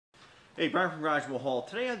Hey, Brian from Washable Haul.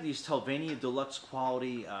 Today I have these Talvania Deluxe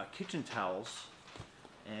Quality kitchen towels,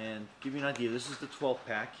 and give you an idea, this is the 12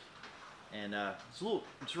 pack, and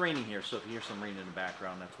it's raining here, so if you hear some rain in the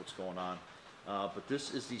background, that's what's going on. But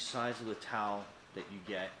this is the size of the towel that you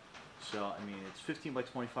get. So I mean, it's 15 by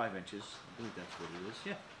 25 inches. I believe that's what it is.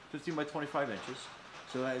 Yeah, 15 by 25 inches.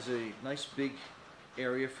 So that is a nice big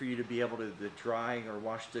area for you to be able to dry or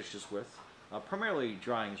wash dishes with. Primarily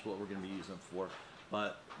drying is what we're going to be using them for.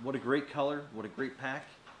 But what a great color, what a great pack.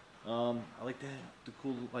 I like the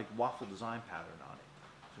cool like waffle design pattern on it.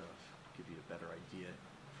 So give you a better idea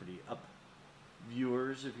for the up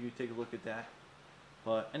viewers if you take a look at that.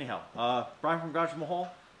 But anyhow, Brian from Washable Haul,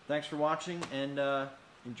 thanks for watching, and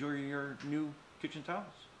enjoy your new kitchen towels.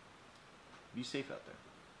 Be safe out there.